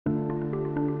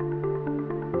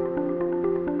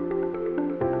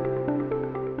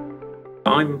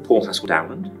I'm Paul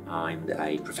Haskell-Dowland. I'm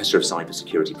a Professor of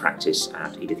Cybersecurity Practice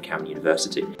at Edith Cowan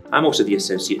University. I'm also the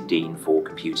Associate Dean for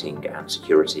Computing and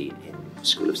Security in the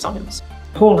School of Science.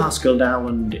 Paul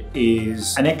Haskell-Dowland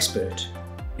is an expert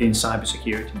in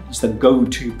cybersecurity. He's the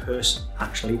go-to person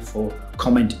actually for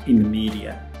comment in the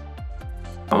media.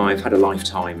 I've had a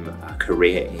lifetime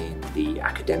career in the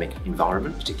academic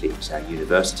environment, particularly at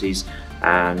universities,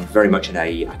 and very much in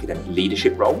an academic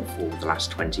leadership role for the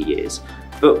last 20 years,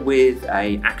 but with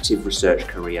an active research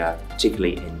career,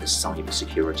 particularly in the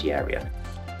cybersecurity area.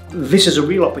 This is a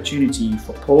real opportunity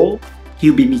for Paul.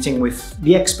 He'll be meeting with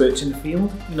the experts in the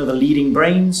field, the leading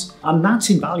brains, and that's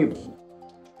invaluable.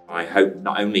 I hope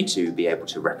not only to be able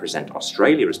to represent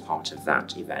Australia as part of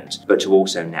that event, but to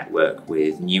also network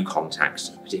with new contacts,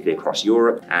 particularly across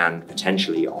Europe, and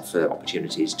potentially offer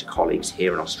opportunities to colleagues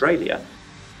here in Australia.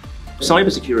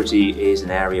 Cybersecurity is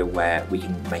an area where we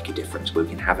can make a difference, where we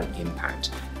can have an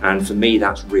impact, and for me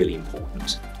that's really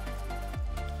important.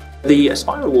 The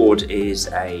Aspire Award is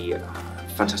a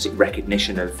fantastic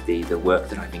recognition of the work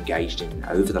that I've engaged in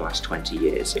over the last 20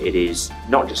 years. It is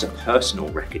not just a personal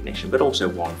recognition, but also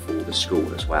one for the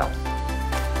school as well.